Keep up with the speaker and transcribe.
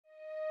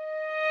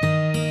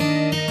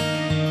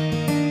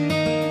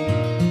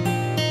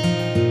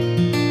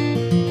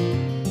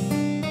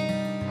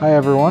Hi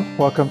everyone,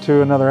 welcome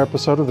to another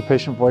episode of the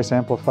Patient Voice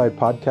Amplified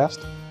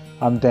podcast.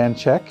 I'm Dan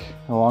Czech,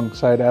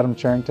 alongside Adam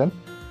Cherrington.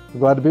 We're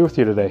glad to be with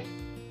you today.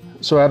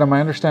 So Adam, I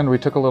understand we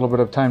took a little bit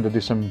of time to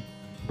do some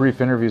brief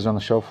interviews on the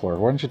show floor.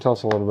 Why don't you tell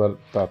us a little bit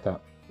about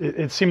that?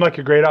 It seemed like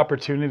a great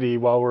opportunity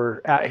while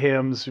we're at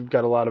HIMSS. We've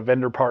got a lot of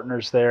vendor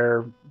partners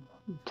there,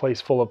 place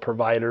full of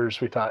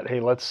providers. We thought, hey,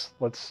 let's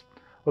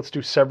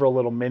do several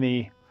little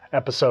mini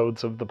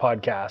episodes of the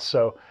podcast.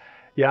 So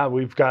yeah,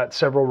 we've got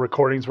several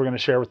recordings we're going to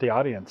share with the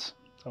audience.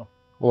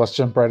 Well, let's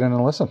jump right in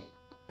and listen.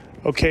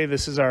 Okay,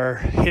 this is our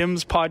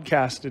HIMSS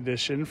podcast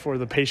edition for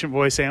the Patient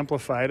Voice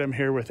Amplified. I'm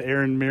here with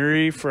Aaron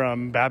Murray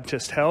from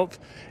Baptist Health.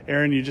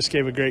 Aaron, you just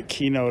gave a great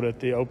keynote at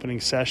the opening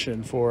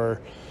session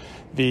for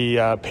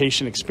the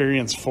Patient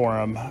Experience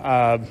Forum.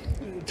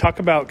 Talk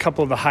about a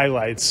couple of the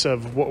highlights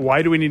of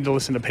why do we need to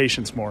listen to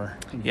patients more?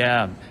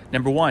 Yeah.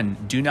 Number one,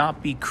 do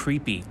not be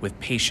creepy with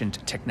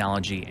patient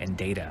technology and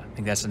data. I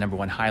think that's the number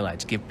one highlight,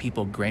 to give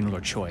people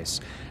granular choice.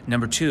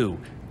 Number two,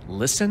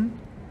 listen,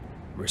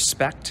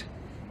 respect,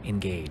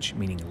 engage,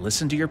 meaning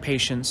listen to your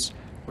patients,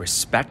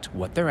 respect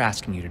what they're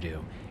asking you to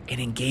do,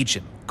 and engage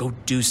them. Go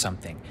do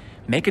something.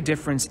 Make a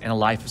difference in the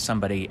life of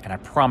somebody, and I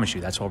promise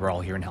you that's why we're all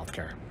here in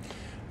healthcare.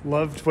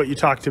 Loved what you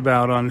talked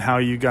about on how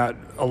you got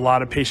a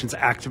lot of patients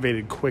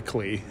activated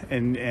quickly,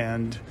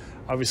 and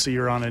obviously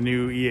you're on a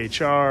new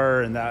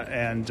EHR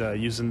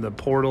and using the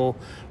portal.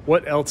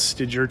 What else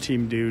did your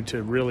team do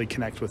to really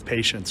connect with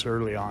patients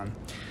early on?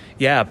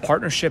 Yeah,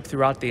 partnership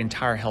throughout the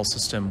entire health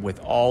system with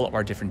all of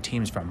our different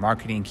teams, from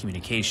marketing,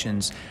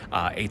 communications,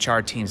 HR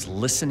teams,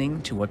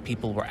 listening to what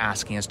people were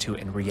asking us to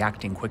and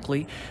reacting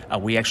quickly.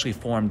 We actually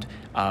formed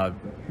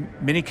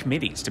many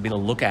committees to be able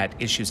to look at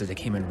issues as they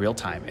came in real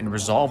time and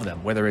resolve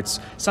them, whether it's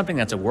something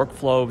that's a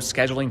workflow,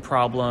 scheduling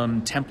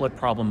problem, template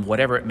problem,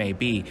 whatever it may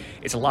be.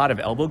 It's a lot of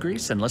elbow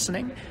grease and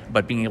listening,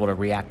 but being able to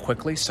react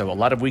quickly. So a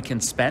lot of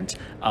weekends spent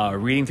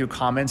reading through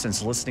comments and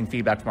soliciting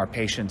feedback from our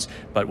patients,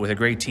 but with a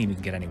great team, you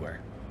can get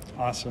anywhere.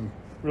 Awesome.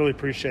 Really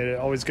appreciate it.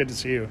 Always good to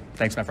see you.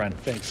 Thanks, my friend.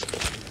 Thanks.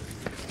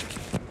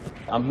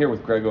 I'm here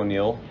with Greg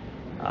O'Neill.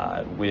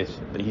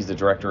 He's the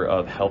Director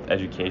of Health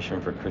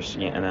Education for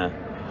Christiana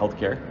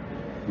Healthcare.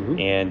 Mm-hmm.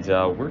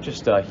 And we're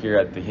just here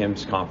at the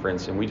HIMSS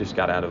conference, and we just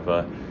got out of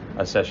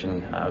a session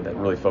that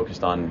really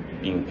focused on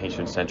being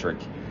patient-centric.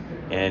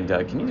 And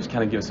can you just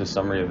kind of give us a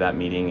summary of that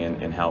meeting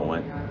and how it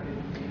went?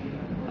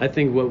 I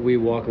think what we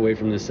walk away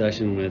from this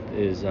session with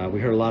is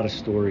we heard a lot of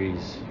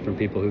stories from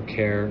people who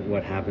care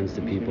what happens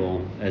to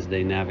people as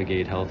they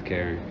navigate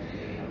healthcare.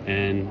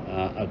 And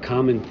a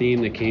common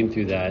theme that came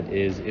through that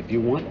is, if you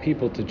want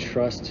people to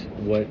trust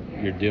what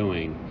you're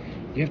doing,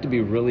 you have to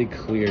be really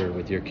clear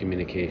with your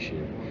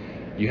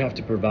communication. You have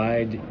to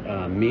provide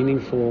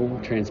meaningful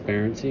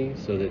transparency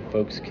so that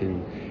folks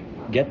can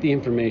get the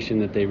information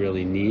that they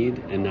really need,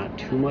 and not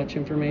too much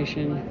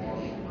information,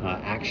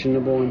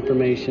 actionable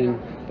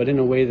information, but in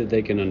a way that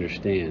they can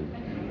understand.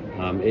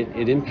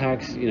 It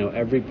impacts,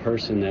 every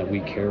person that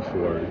we care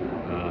for.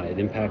 It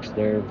impacts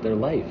their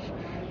life.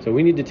 So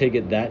we need to take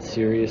it that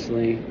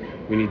seriously.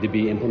 We need to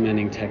be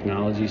implementing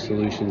technology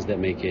solutions that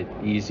make it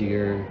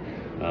easier,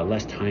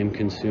 less time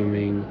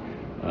consuming,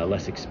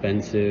 less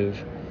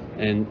expensive,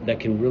 and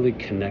that can really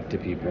connect to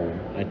people.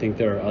 I think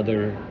there are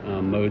other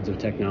modes of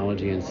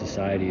technology in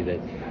society that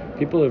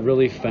people have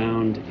really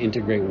found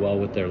integrate well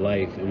with their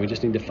life, and we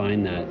just need to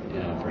find that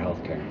for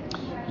healthcare.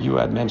 You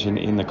had mentioned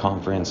in the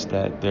conference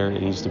that there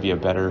needs to be a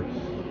better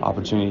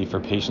opportunity for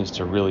patients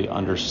to really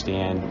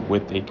understand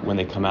when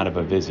they come out of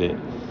a visit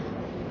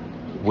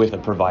with a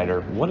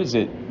provider. What is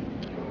it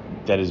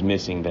that is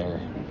missing there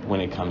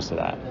when it comes to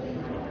that?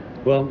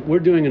 Well, we're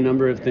doing a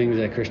number of things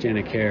at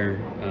Christiana Care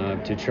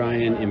to try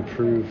and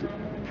improve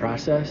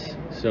process.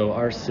 So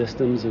our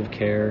systems of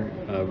care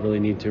really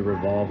need to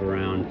revolve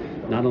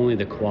around not only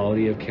the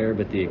quality of care,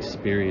 but the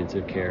experience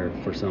of care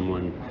for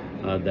someone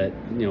that,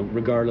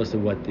 regardless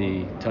of what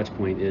the touch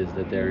point is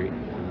that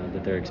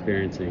they're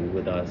experiencing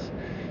with us.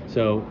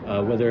 So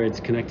whether it's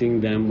connecting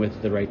them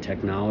with the right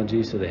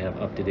technology so they have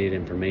up-to-date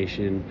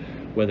information,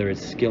 whether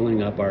it's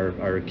skilling up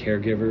our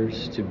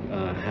caregivers to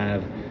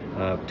have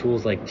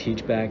tools like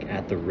TeachBack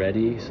at the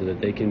ready so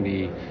that they can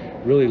be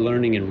really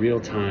learning in real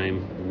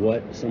time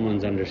what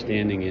someone's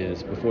understanding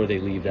is before they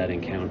leave that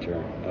encounter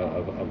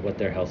of what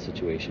their health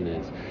situation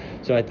is.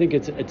 So I think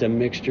it's a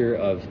mixture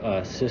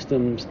of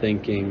systems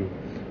thinking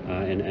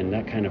and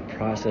that kind of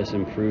process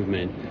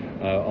improvement,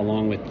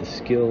 along with the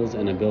skills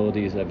and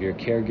abilities of your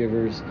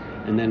caregivers,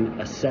 and then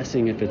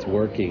assessing if it's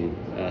working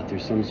through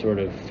some sort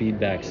of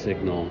feedback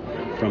signal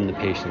from the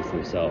patients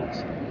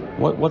themselves.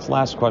 What's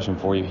last question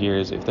for you here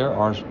is, if there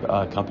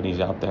are companies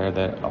out there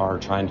that are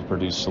trying to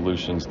produce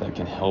solutions that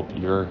can help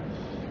your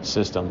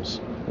systems,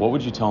 what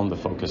would you tell them to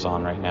focus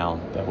on right now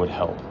that would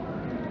help?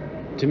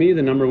 To me,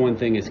 the number one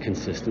thing is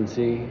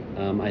consistency.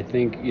 I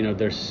think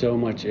there's so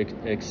much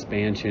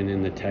expansion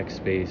in the tech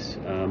space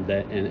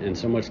and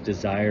so much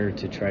desire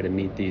to try to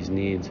meet these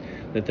needs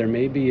that there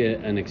may be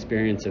an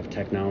experience of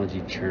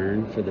technology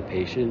churn for the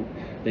patient.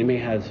 They may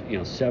have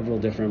several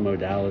different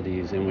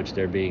modalities in which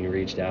they're being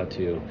reached out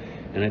to,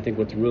 And I think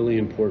what's really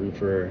important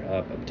for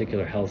a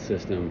particular health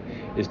system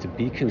is to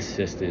be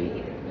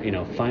consistent.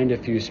 Find a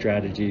few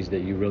strategies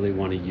that you really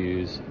want to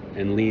use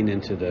and lean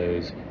into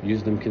those.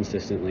 Use them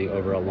consistently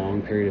over a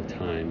long period of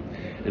time.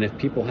 And if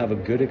people have a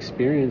good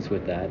experience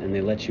with that and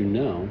they let you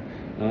know,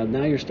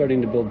 now you're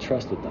starting to build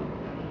trust with them.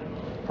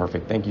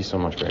 Perfect. Thank you so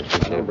much, Greg.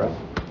 Appreciate it, bro.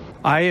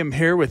 I am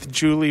here with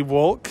Julie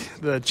Wolk,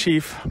 the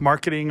Chief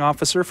Marketing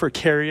Officer for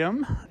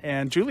Carium.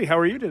 And Julie, how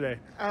are you today?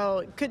 Oh,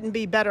 it couldn't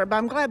be better, but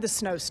I'm glad the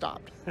snow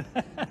stopped.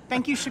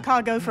 Thank you,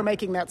 Chicago, for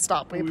making that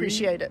stop. We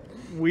appreciate it.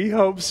 We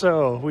hope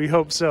so. We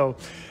hope so.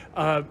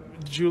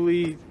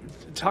 Julie,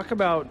 talk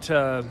about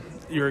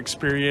your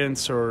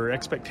experience or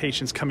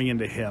expectations coming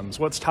into HIMSS.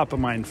 What's top of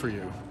mind for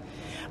you?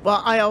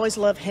 Well, I always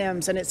love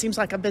HIMSS, and it seems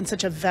like I've been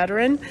such a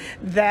veteran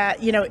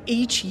that,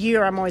 each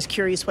year I'm always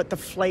curious what the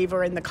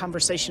flavor and the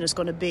conversation is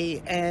going to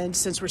be. And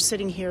since we're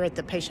sitting here at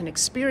the Patient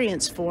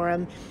Experience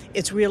Forum,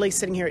 it's really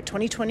sitting here at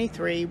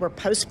 2023. We're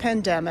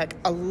post-pandemic.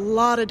 A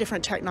lot of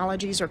different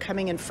technologies are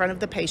coming in front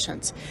of the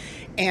patients.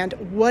 And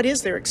what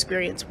is their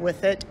experience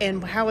with it,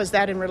 and how is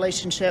that in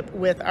relationship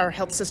with our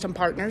health system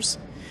partners?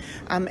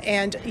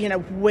 And,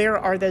 where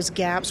are those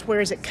gaps?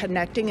 Where is it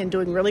connecting and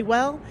doing really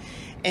well?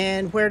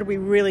 And where do we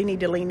really need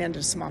to lean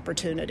into some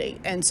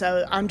opportunity? And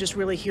so I'm just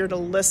really here to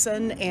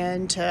listen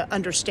and to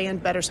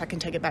understand better so I can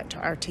take it back to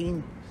our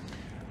team.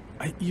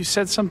 You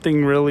said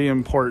something really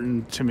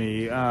important to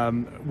me,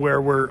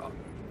 where we're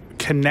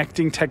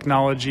connecting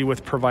technology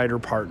with provider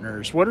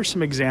partners. What are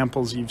some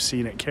examples you've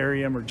seen at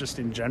Carium or just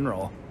in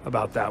general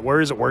about that?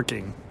 Where is it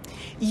working?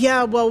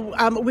 Yeah, well,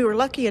 we were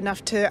lucky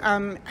enough to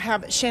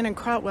have Shannon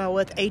Crotwell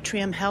with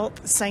Atrium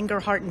Health, Sanger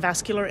Heart and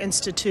Vascular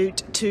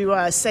Institute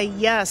to say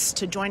yes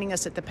to joining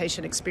us at the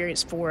Patient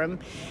Experience Forum.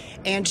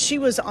 And she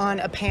was on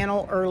a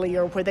panel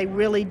earlier where they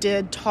really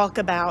did talk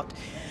about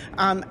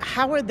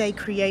how are they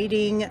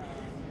creating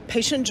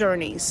patient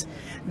journeys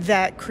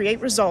that create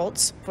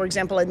results. For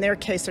example, in their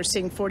case, they're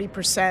seeing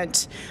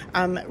 40%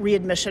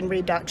 readmission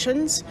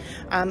reductions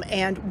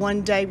and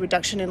 1 day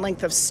reduction in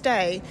length of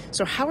stay.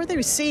 So how are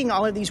they seeing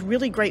all of these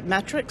really great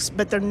metrics,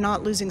 but they're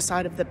not losing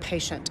sight of the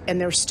patient,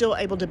 and they're still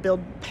able to build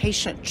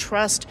patient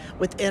trust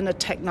within a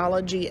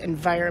technology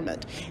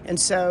environment? And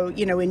so,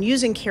 in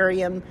using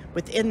Carium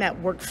within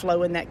that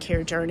workflow and that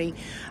care journey,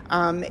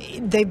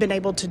 they've been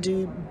able to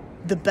do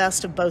the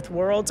best of both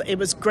worlds. It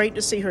was great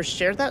to see her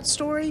share that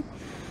story,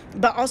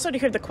 but also to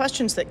hear the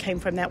questions that came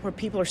from that, where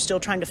people are still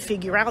trying to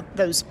figure out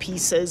those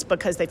pieces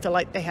because they feel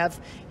like they have,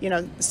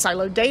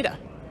 siloed data.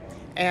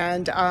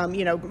 And,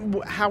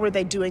 how are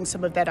they doing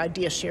some of that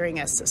idea sharing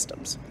as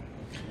systems?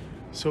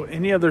 So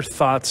any other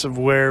thoughts of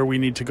where we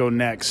need to go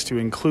next to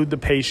include the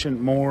patient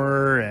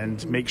more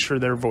and make sure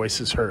their voice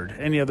is heard?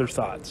 Any other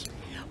thoughts?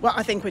 Well,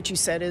 I think what you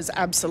said is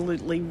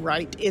absolutely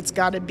right. It's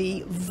got to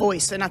be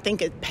voice, and I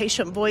think a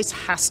patient voice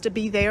has to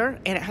be there,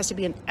 and it has to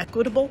be an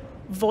equitable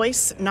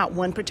voice, not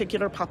one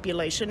particular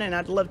population, and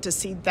I'd love to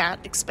see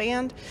that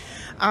expand.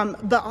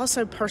 But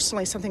also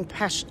personally, something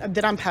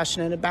that I'm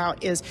passionate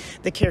about is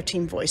the care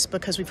team voice,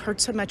 because we've heard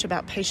so much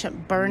about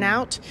patient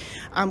burnout.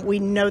 We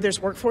know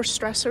there's workforce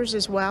stressors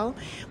as well.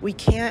 We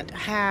can't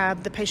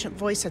have the patient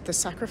voice at the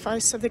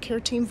sacrifice of the care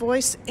team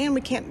voice, and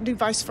we can't do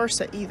vice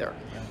versa either.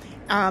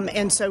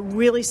 And so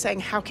really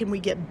saying how can we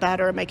get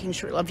better, making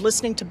sure of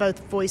listening to both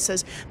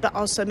voices, but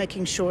also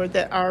making sure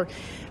that our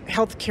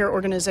healthcare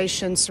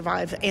organizations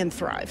survive and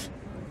thrive.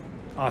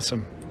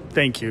 Awesome.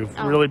 Thank you.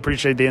 Really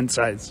appreciate the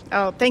insights.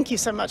 Oh, thank you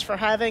so much for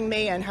having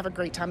me, and have a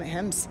great time at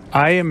HIMSS.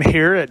 I am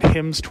here at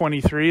HIMSS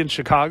 23 in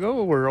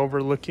Chicago. We're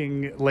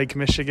overlooking Lake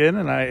Michigan,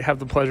 and I have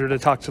the pleasure to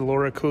talk to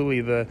Laura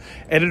Cooley, the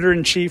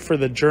editor-in-chief for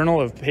the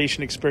Journal of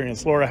Patient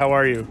Experience. Laura, how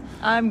are you?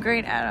 I'm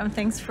great, Adam.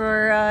 Thanks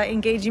for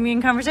engaging me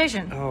in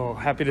conversation. Oh,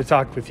 happy to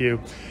talk with you.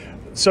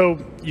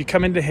 So you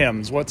come into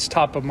HIMSS. What's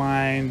top of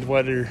mind?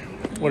 What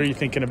are you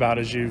thinking about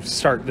as you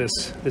start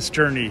this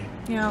journey?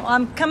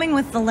 I'm coming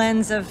with the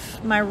lens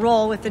of my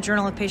role with the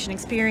Journal of Patient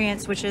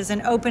Experience, which is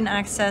an open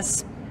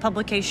access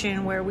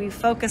publication where we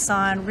focus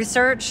on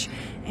research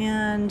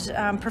and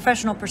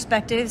professional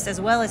perspectives, as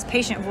well as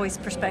patient voice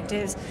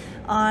perspectives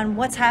on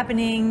what's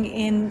happening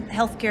in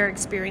healthcare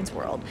experience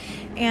world.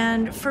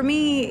 And for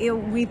me,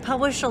 we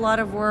publish a lot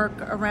of work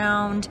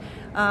around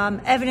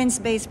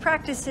evidence-based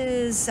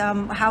practices,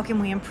 how can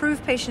we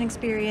improve patient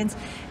experience,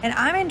 and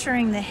I'm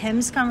entering the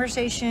HIMSS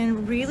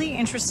conversation really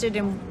interested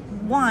in,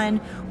 one,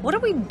 what are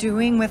we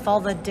doing with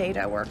all the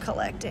data we're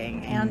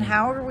collecting, and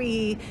how are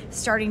we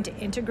starting to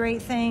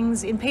integrate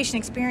things? In patient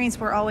experience,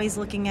 we're always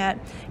looking at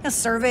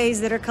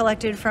surveys that are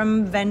collected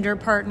from vendor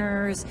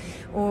partners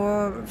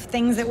or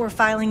things that we're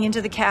filing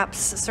into the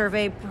KLAS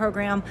survey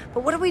program,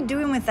 but what are we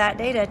doing with that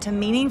data to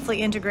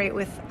meaningfully integrate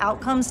with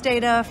outcomes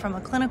data from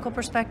a clinical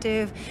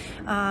perspective?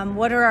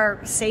 What are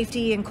our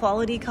safety and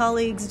quality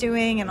colleagues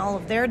doing and all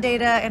of their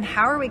data, and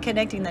how are we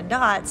connecting the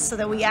dots so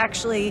that we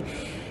actually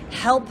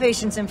help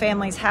patients and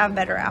families have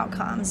better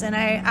outcomes? And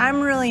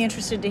I'm really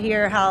interested to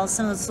hear how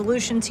some of the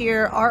solutions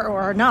here are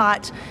or are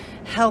not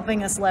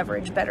helping us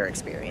leverage better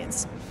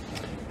experience.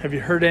 Have you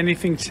heard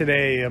anything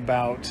today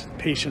about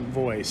patient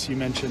voice? You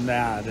mentioned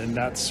that, and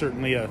that's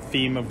certainly a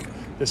theme of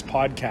this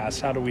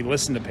podcast. How do we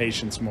listen to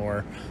patients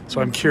more?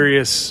 So I'm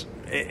curious,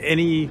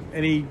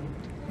 any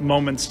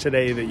moments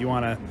today that you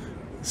want to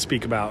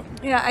speak about?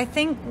 Yeah, I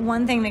think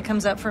one thing that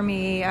comes up for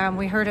me,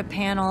 we heard a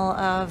panel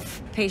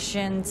of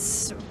patient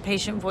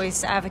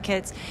voice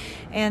advocates,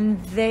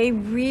 and they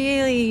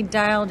really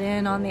dialed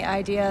in on the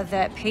idea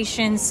that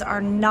patients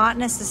are not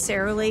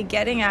necessarily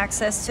getting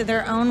access to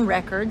their own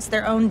records,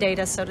 their own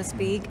data, so to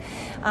speak.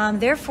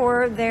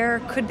 Therefore, there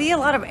could be a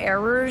lot of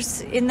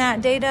errors in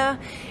that data,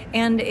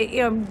 and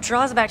it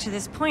draws back to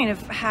this point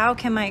of how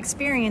can my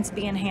experience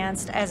be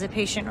enhanced as a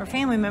patient or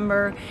family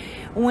member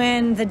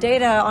when the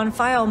data on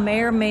file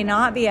may or may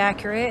not be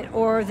accurate,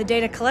 or the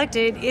data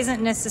collected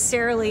isn't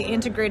necessarily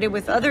integrated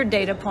with other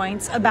data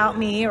points about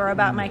me or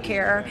about my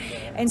care.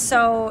 And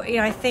so,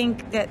 I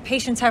think that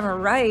patients have a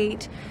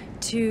right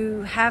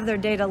to have their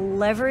data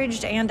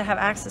leveraged and to have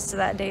access to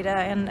that data,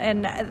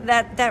 and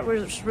that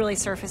was really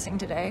surfacing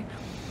today.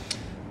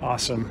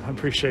 Awesome. I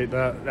appreciate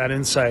that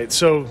insight.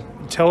 So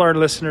tell our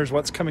listeners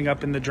what's coming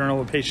up in the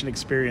Journal of Patient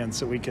Experience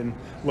that we can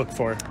look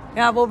for.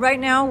 Yeah, well, right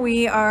now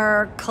we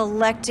are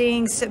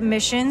collecting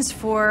submissions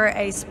for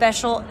a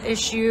special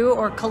issue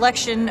or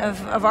collection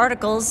of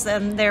articles,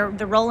 and they're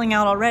rolling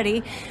out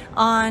already,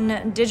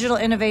 on digital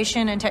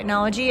innovation and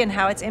technology and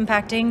how it's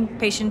impacting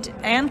patient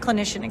and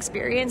clinician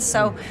experience.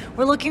 So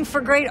we're looking for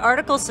great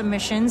article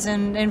submissions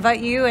and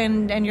invite you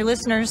and your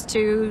listeners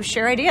to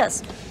share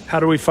ideas. How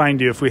do we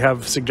find you if we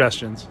have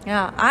suggestions?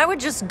 Yeah, I would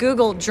just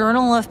Google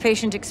Journal of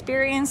Patient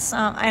Experience,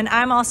 and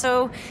I'm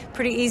also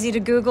pretty easy to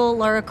Google,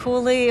 Laura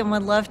Cooley, and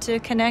would love to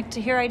connect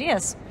to hear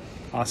ideas.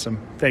 Awesome.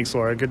 Thanks,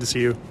 Laura. Good to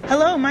see you.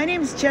 Hello, my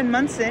name is Jen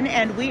Munson,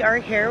 and we are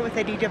here with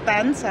Aditya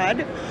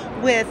Bansad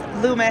with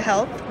Luma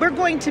Health. We're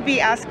going to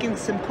be asking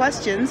some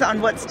questions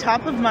on what's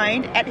top of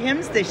mind at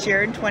HIMSS this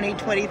year in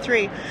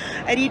 2023.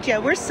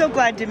 Aditya, we're so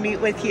glad to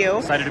meet with you.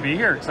 Excited to be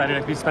here.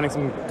 Excited to be spending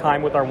some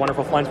time with our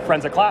wonderful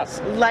friends at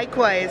KLAS.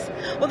 Likewise.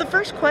 Well, the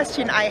first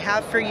question I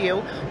have for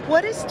you,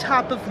 what is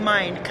top of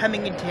mind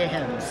coming into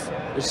HIMSS?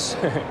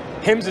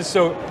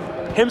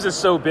 HIMSS is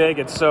so big,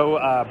 it's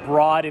so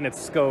broad in its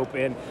scope,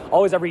 and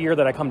always every year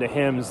that I come to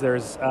HIMSS,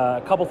 there's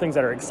a couple things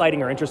that are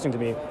exciting or interesting to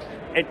me.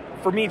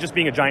 For me, just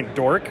being a giant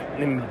dork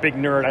and big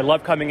nerd, I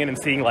love coming in and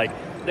seeing like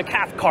the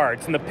CAF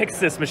carts and the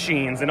Pyxis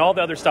machines and all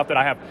the other stuff that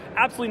I have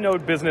absolutely no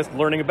business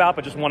learning about,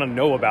 but just want to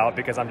know about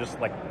because I'm just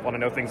like want to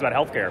know things about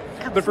healthcare.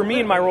 Absolutely. But for me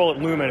and my role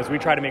at Lumen is we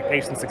try to make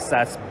patient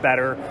success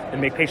better and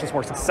make patients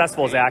more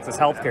successful as they access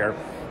healthcare.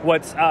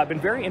 What's been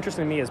very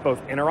interesting to me is both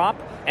interop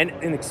and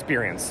in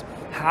experience.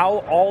 How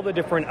all the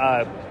different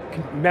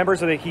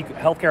members of the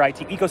healthcare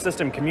IT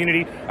ecosystem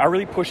community are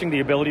really pushing the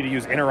ability to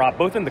use interop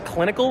both in the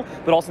clinical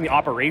but also in the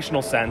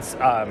operational sense,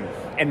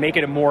 and make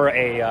it a more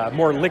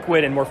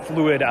liquid and more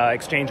fluid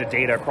exchange of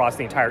data across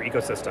the entire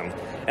ecosystem.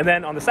 And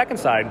then on the second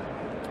side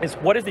is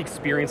what is the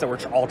experience that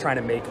we're all trying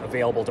to make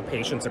available to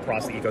patients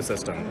across the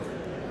ecosystem.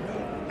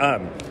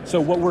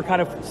 So what we're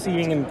kind of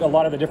seeing in a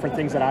lot of the different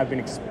things that I've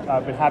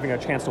been having a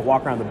chance to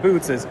walk around the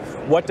booths is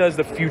what does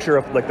the future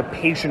of like the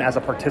patient as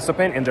a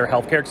participant in their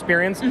healthcare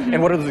experience,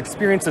 and what are those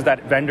experiences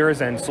that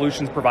vendors and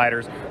solutions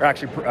providers are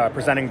actually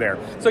presenting there.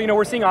 So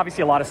we're seeing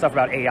obviously a lot of stuff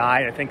about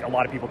AI. I think a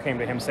lot of people came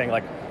to HIMSS saying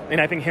like, and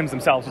I think HIMSS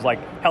themselves was like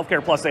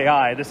healthcare plus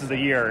AI. This is the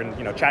year, and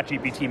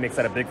ChatGPT makes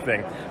that a big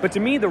thing. But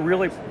to me, the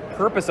really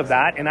purpose of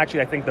that, and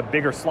actually I think the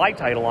bigger slide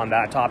title on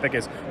that topic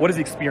is what is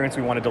the experience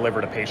we want to deliver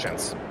to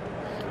patients.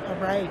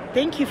 All right.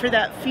 Thank you for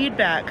that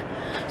feedback.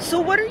 So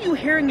what are you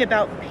hearing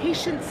about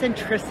patient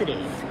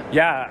centricity?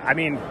 Yeah, I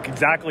mean,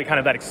 exactly kind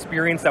of that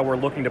experience that we're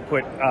looking to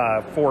put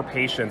for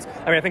patients.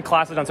 I mean, I think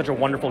KLAS has done such a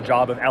wonderful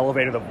job of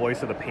elevating the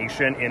voice of the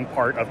patient in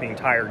part of the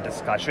entire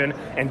discussion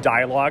and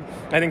dialogue.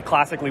 I think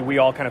classically we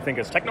all kind of think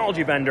as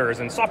technology vendors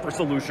and software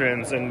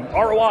solutions and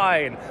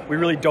ROI, and we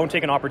really don't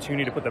take an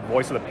opportunity to put the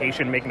voice of the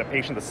patient, making the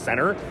patient the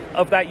center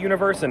of that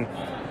universe. And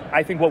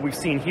I think what we've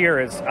seen here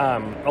is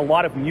a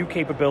lot of new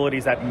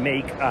capabilities that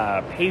make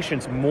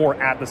patients more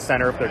at the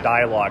center of their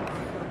dialogue.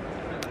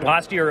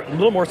 Last year, a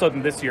little more so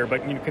than this year,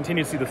 but you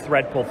continue to see the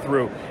thread pull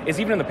through, is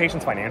even in the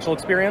patient's financial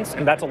experience,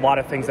 and that's a lot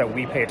of things that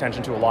we pay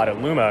attention to a lot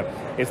at Luma,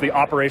 is the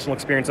operational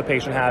experience a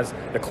patient has,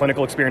 the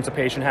clinical experience a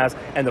patient has,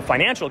 and the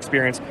financial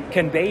experience.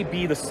 Can they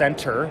be the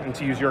center, and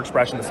to use your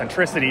expression, the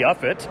centricity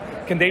of it,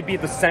 can they be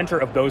at the center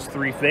of those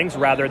three things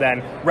rather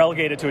than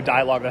relegated to a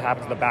dialogue that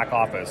happens in the back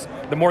office?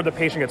 The more the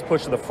patient gets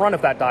pushed to the front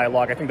of that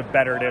dialogue, I think the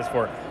better it is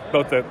for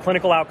both the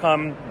clinical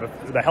outcome,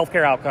 the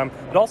healthcare outcome,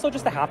 but also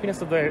just the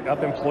happiness of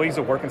the employees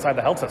that work inside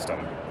the health system.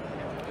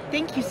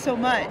 Thank you so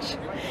much.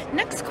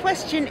 Next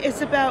question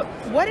is about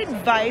what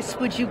advice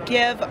would you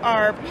give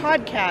our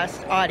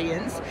podcast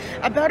audience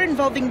about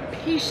involving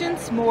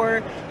patients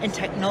more in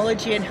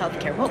technology and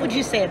healthcare? What would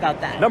you say about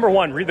that? Number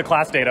one, read the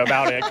KLAS data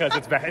about it because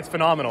it's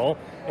phenomenal.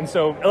 And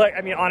so,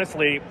 I mean,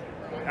 honestly,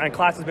 and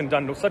KLAS has been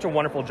done such a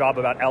wonderful job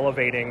about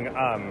elevating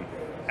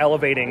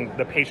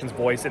the patient's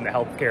voice in the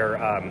healthcare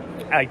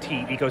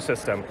IT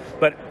ecosystem.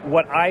 But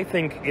what I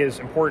think is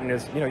important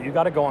is, you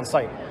got to go on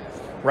site.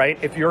 right?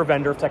 If you're a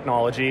vendor of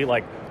technology,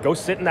 like go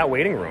sit in that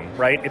waiting room,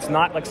 right? It's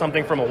not like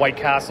something from a White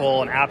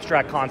Castle, an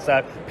abstract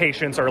concept,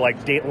 patients or like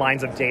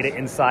lines of data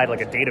inside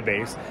like a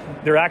database.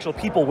 There are actual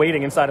people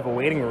waiting inside of a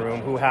waiting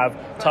room who have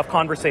tough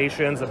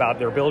conversations about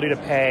their ability to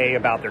pay,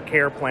 about their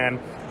care plan.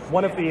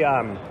 One of the,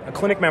 a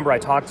clinic member I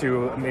talked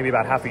to maybe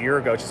about half a year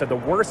ago, she said the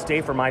worst day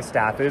for my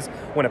staff is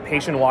when a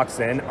patient walks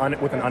in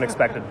with an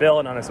unexpected bill,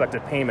 an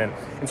unexpected payment.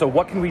 And so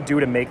what can we do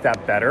to make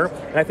that better?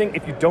 And I think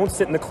if you don't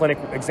sit in the clinic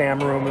exam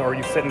room or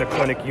you sit in the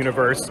clinic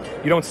universe,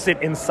 you don't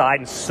sit inside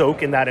and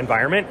soak in that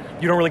environment,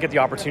 you don't really get the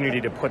opportunity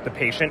to put the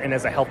patient, and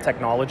as a health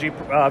technology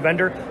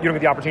vendor, you don't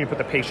get the opportunity to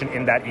put the patient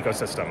in that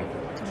ecosystem.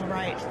 All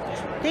right.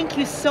 Thank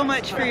you so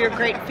much for your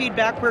great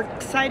feedback. We're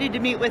excited to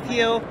meet with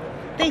you.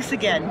 Thanks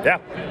again. Yeah,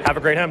 have a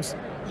great HIMSS.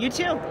 You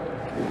too.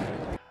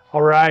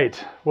 All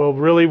right. Well,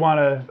 really want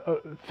to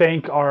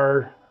thank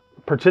our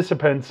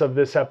participants of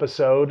this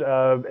episode.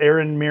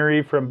 Aaron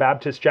Meary from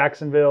Baptist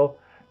Jacksonville,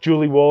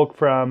 Julie Wolk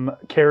from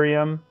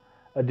Carium,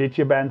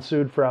 Aditya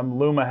Bansud from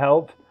Luma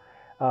Health,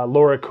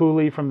 Laura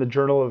Cooley from the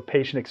Journal of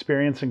Patient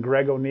Experience, and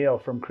Greg O'Neill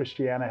from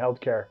Christiana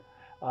Healthcare.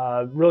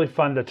 Really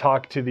fun to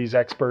talk to these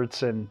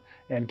experts and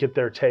get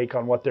their take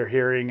on what they're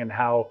hearing and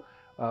how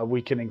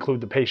we can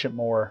include the patient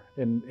more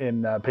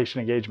in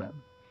patient engagement.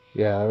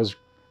 Yeah, it was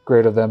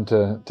great of them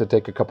to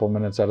take a couple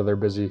minutes out of their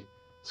busy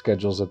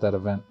schedules at that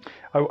event.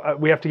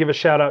 We have to give a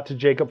shout out to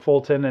Jacob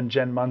Fulton and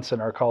Jen Munson,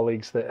 our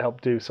colleagues that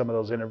helped do some of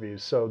those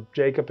interviews. So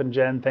Jacob and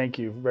Jen, thank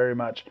you very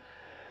much.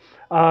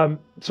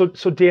 So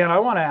Dan, I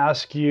want to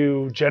ask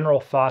you general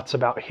thoughts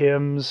about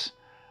HIMSS.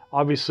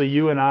 Obviously,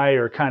 you and I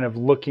are kind of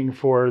looking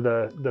for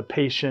the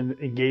patient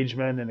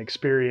engagement and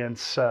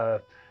experience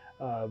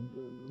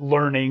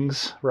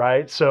learnings,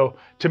 right? So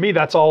to me,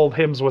 that's all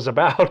HIMSS was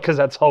about, because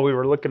that's all we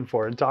were looking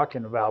for and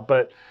talking about.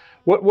 But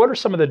what are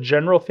some of the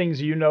general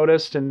things you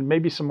noticed, and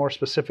maybe some more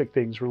specific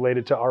things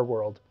related to our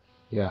world?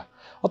 Yeah,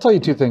 I'll tell you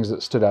two things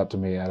that stood out to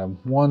me, Adam.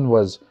 One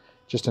was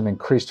just an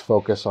increased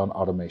focus on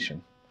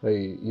automation.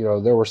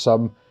 There were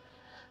some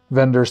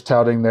vendors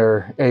touting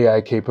their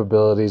AI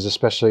capabilities,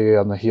 especially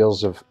on the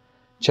heels of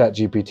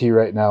ChatGPT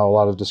right now, a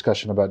lot of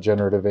discussion about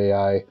generative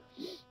AI.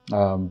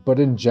 But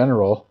in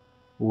general,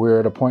 we're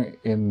at a point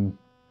in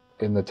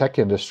the tech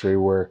industry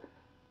where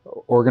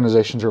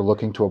organizations are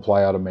looking to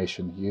apply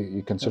automation.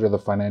 You consider the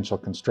financial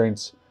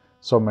constraints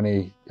so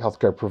many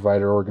healthcare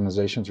provider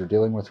organizations are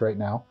dealing with right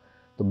now.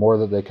 The more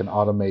that they can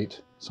automate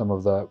some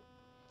of the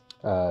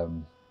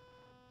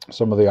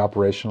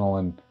operational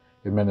and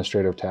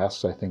administrative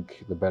tasks, I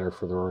think the better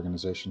for their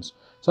organizations.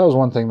 So that was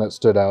one thing that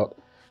stood out.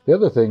 The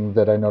other thing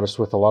that I noticed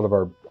with a lot of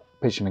our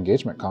patient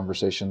engagement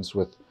conversations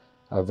with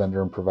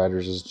vendor and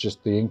providers is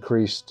just the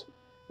increased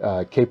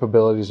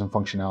capabilities and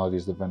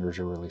functionalities that vendors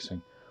are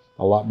releasing.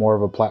 A lot more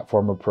of a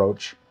platform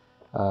approach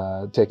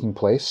taking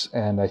place,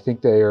 and I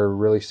think they are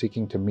really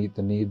seeking to meet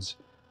the needs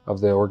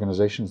of the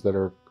organizations that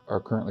are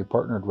currently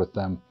partnered with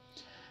them.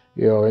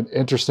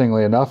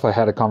 Interestingly enough, I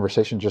had a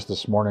conversation just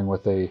this morning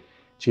with a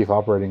chief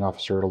operating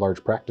officer at a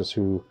large practice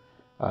who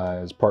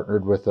is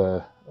partnered with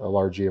a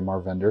large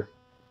EMR vendor,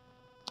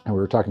 and we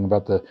were talking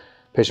about the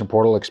patient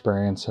portal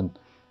experience,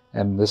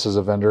 and this is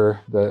a vendor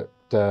that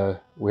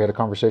we had a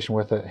conversation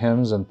with at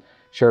HIMSS and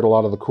shared a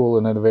lot of the cool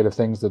and innovative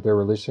things that they're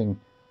releasing.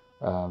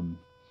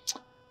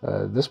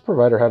 This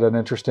provider had an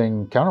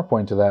interesting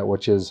counterpoint to that,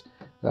 which is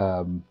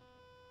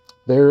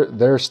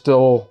they're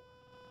still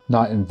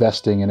not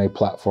investing in a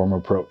platform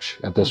approach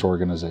at this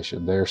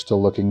organization. They're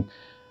still looking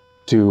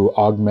to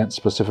augment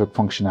specific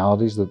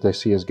functionalities that they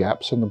see as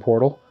gaps in the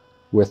portal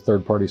with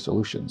third-party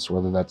solutions,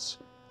 whether that's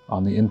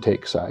on the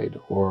intake side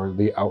or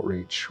the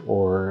outreach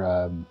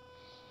or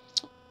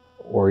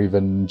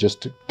even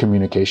just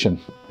communication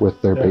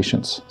with their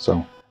patients.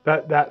 So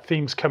that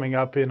theme's coming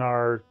up in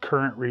our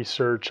current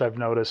research, I've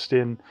noticed,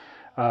 in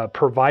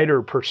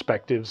provider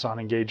perspectives on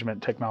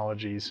engagement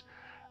technologies.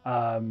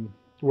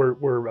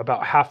 We're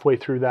about halfway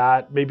through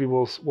that. Maybe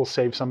we'll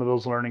save some of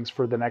those learnings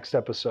for the next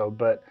episode,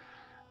 but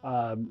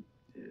a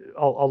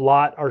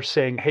lot are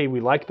saying, hey, we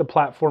like the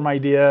platform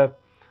idea.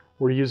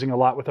 We're using a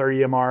lot with our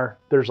EMR.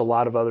 There's a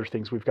lot of other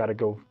things we've got to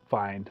go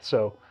find.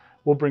 So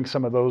we'll bring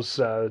some of those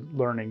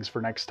learnings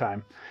for next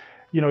time.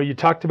 You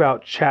talked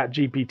about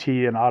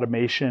ChatGPT and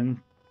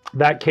automation.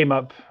 That came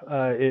up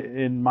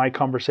in my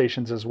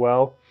conversations as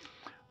well.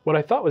 What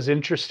I thought was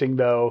interesting,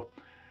 though,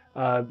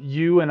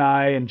 you and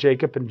I and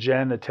Jacob and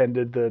Jen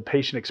attended the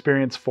Patient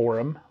Experience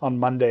Forum on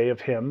Monday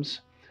of HIMSS.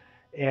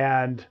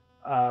 And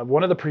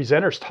one of the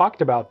presenters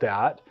talked about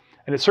that.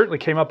 And it certainly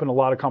came up in a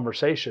lot of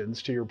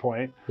conversations, to your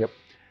point. Yep.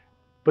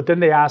 But then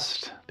they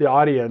asked the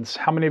audience,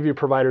 how many of you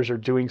providers are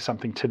doing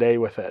something today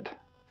with it?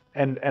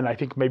 And I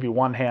think maybe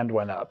one hand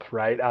went up,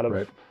 right? Out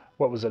of,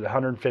 what was it,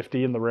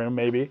 150 in the room,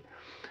 maybe?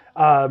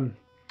 Not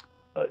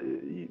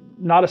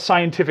a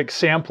scientific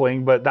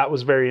sampling, but that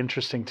was very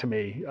interesting to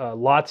me.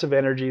 Lots of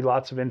energy,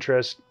 lots of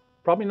interest.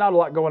 Probably not a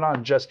lot going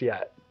on just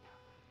yet.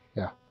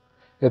 Yeah.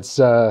 It's,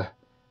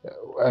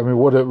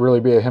 would it really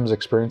be a HIMSS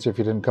experience if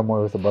you didn't come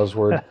away with a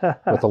buzzword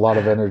with a lot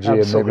of energy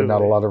and maybe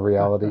not a lot of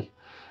reality?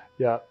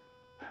 Yeah.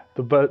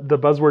 The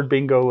buzzword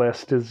bingo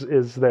list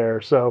is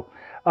there. So,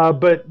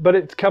 but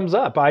it comes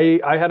up. I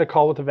had a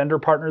call with a vendor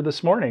partner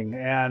this morning,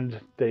 and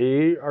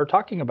they are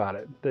talking about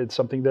it. It's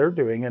something they're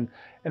doing, and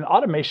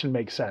automation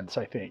makes sense,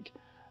 I think,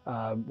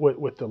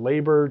 with the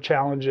labor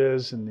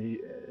challenges and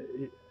the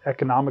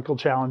economical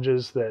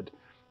challenges that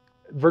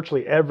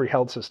virtually every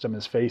health system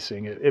is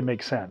facing. It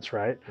makes sense,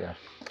 right? Yeah.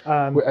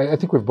 I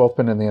think we've both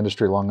been in the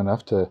industry long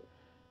enough to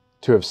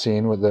have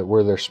seen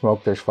where there's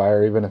smoke, there's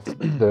fire. Even if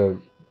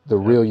the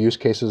real use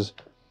cases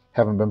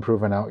haven't been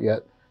proven out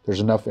yet, there's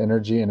enough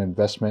energy and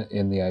investment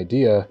in the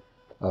idea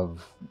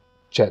of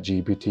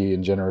ChatGPT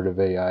and generative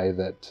AI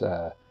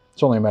that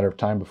it's only a matter of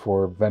time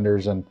before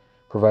vendors and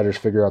providers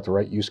figure out the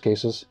right use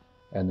cases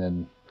and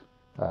then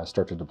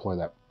start to deploy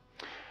that.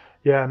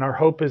 Yeah, and our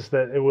hope is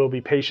that it will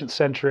be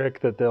patient-centric,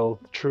 that they'll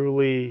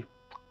truly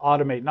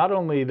automate not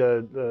only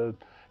the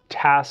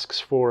tasks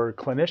for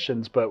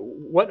clinicians, but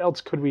what else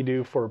could we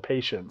do for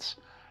patients?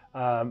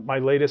 My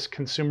latest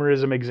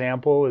consumerism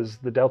example is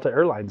the Delta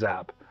Airlines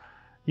app.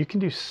 You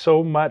can do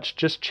so much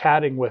just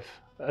chatting with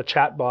a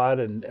chatbot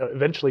and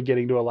eventually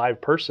getting to a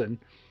live person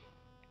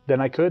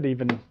than I could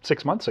even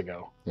 6 months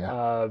ago.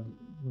 Yeah.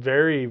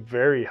 Very,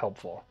 very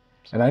helpful.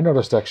 And I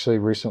noticed actually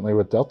recently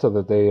with Delta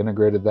that they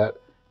integrated that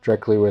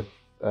directly with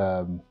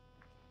the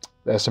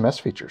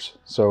SMS features.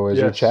 So as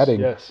you're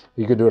chatting,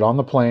 you could do it on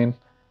the plane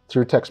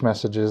through text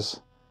messages,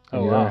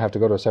 and you don't have to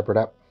go to a separate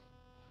app.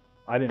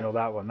 I didn't know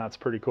that one. That's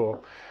pretty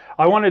cool.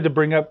 I wanted to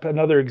bring up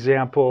another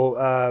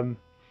example.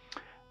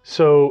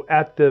 So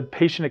at the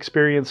Patient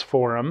Experience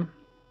Forum,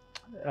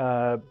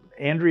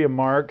 Andrea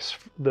Marks,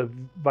 the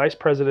Vice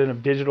President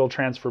of Digital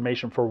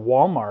Transformation for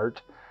Walmart,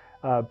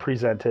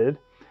 presented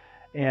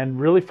and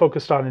really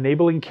focused on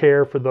enabling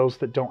care for those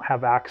that don't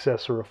have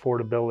access or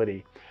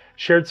affordability.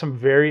 Shared some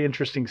very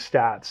interesting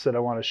stats that I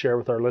want to share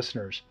with our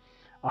listeners.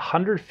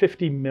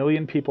 150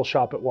 million people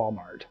shop at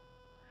Walmart,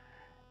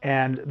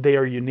 and they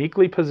are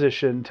uniquely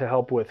positioned to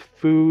help with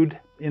food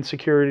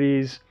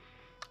insecurities,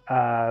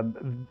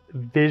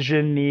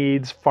 vision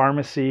needs,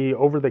 pharmacy,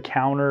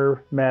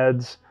 over-the-counter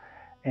meds,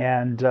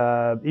 and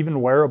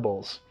even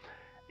wearables.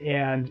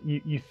 And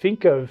you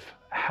think of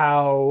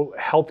how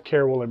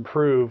healthcare will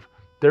improve.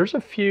 There's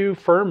a few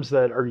firms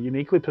that are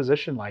uniquely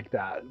positioned like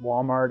that.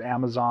 Walmart,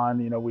 Amazon,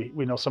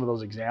 we know some of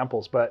those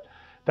examples, but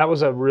that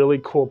was a really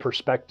cool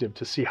perspective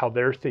to see how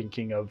they're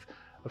thinking of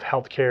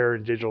healthcare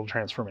and digital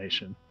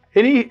transformation.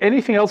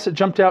 Anything else that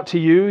jumped out to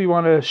you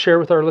want to share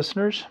with our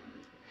listeners?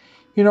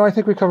 I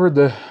think we covered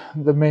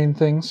the main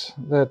things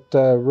that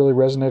really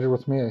resonated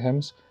with me at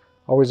HIMSS.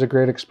 Always a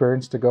great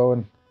experience to go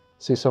and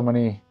see so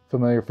many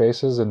familiar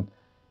faces, and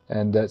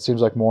it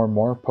seems like more and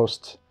more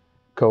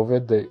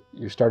post-COVID that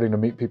you're starting to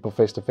meet people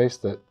face to face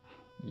that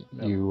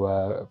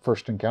you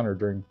first encountered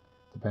during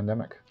the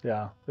pandemic.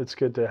 Yeah, it's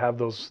good to have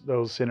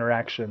those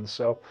interactions.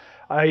 So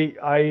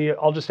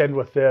I'll just end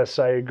with this.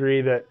 I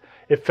agree that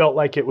it felt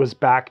like it was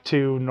back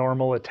to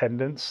normal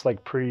attendance,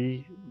 like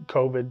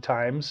pre-COVID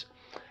times.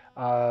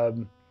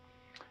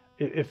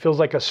 It feels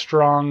like a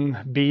strong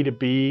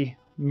B2B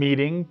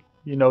meeting,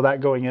 that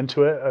going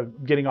into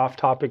it. Getting off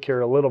topic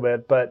here a little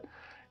bit, but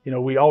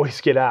we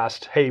always get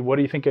asked, hey, what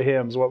do you think of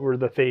HIMSS? What were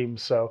the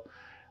themes? So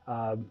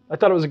I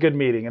thought it was a good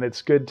meeting, and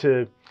it's good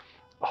to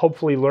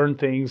hopefully learn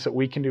things that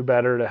we can do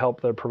better to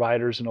help the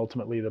providers and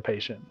ultimately the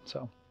patient.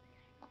 So,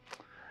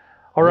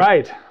 all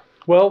right.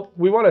 Well,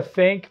 we want to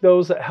thank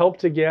those that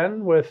helped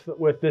again with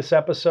this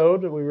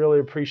episode. We really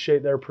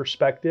appreciate their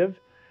perspective.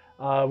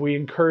 We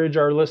encourage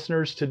our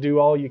listeners to do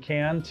all you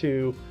can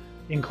to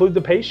include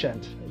the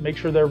patient, make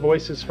sure their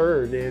voice is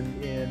heard in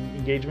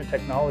engagement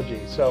technology.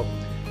 So,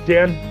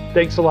 Dan,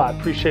 thanks a lot.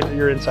 Appreciate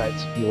your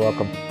insights. You're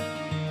welcome.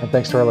 And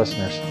thanks to our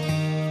listeners.